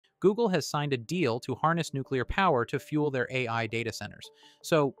Google has signed a deal to harness nuclear power to fuel their AI data centers.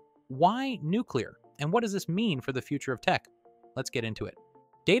 So, why nuclear? And what does this mean for the future of tech? Let's get into it.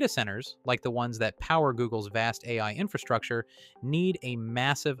 Data centers, like the ones that power Google's vast AI infrastructure, need a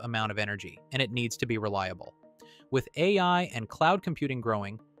massive amount of energy, and it needs to be reliable. With AI and cloud computing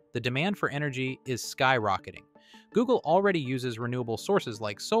growing, the demand for energy is skyrocketing. Google already uses renewable sources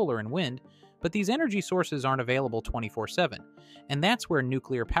like solar and wind, but these energy sources aren't available 24/7, and that's where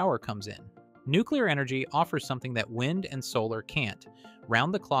nuclear power comes in. Nuclear energy offers something that wind and solar can't: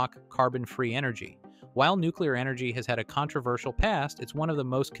 round-the-clock, carbon-free energy. While nuclear energy has had a controversial past, it's one of the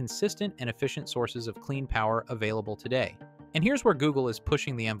most consistent and efficient sources of clean power available today. And here's where Google is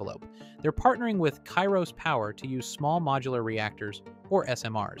pushing the envelope. They're partnering with Kairos Power to use small modular reactors, or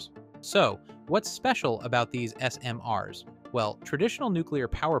SMRs. So, what's special about these SMRs? Well, traditional nuclear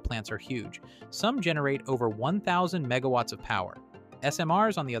power plants are huge. Some generate over 1,000 megawatts of power.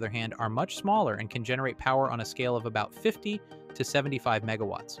 SMRs, on the other hand, are much smaller and can generate power on a scale of about 50 to 75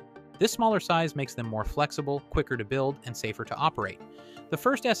 megawatts. This smaller size makes them more flexible, quicker to build, and safer to operate. The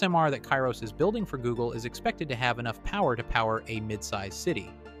first SMR that Kairos is building for Google is expected to have enough power to power a mid-sized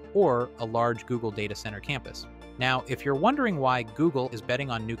city, or a large Google data center campus. Now, if you're wondering why Google is betting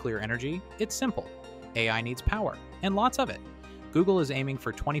on nuclear energy, it's simple. AI needs power, and lots of it. Google is aiming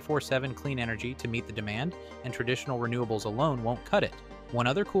for 24/7 clean energy to meet the demand, and traditional renewables alone won't cut it. One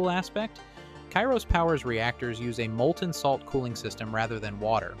other cool aspect: Kairos Power's reactors use a molten salt cooling system rather than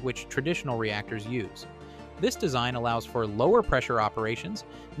water, which traditional reactors use. This design allows for lower pressure operations,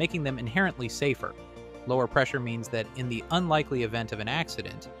 making them inherently safer. Lower pressure means that in the unlikely event of an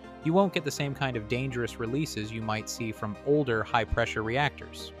accident, you won't get the same kind of dangerous releases you might see from older high-pressure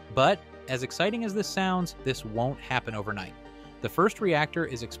reactors. But, as exciting as this sounds, this won't happen overnight. The first reactor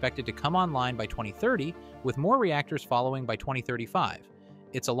is expected to come online by 2030, with more reactors following by 2035.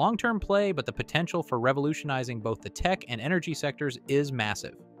 It's a long-term play, but the potential for revolutionizing both the tech and energy sectors is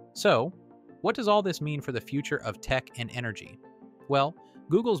massive. So, what does all this mean for the future of tech and energy? Well,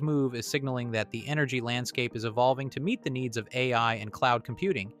 Google's move is signaling that the energy landscape is evolving to meet the needs of AI and cloud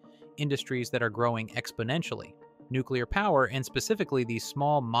computing, industries that are growing exponentially. Nuclear power, and specifically these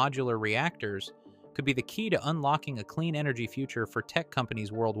small modular reactors, could be the key to unlocking a clean energy future for tech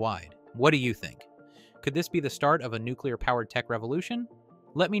companies worldwide. What do you think? Could this be the start of a nuclear-powered tech revolution?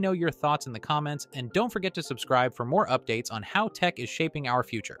 Let me know your thoughts in the comments, and don't forget to subscribe for more updates on how tech is shaping our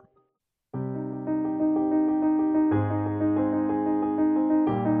future.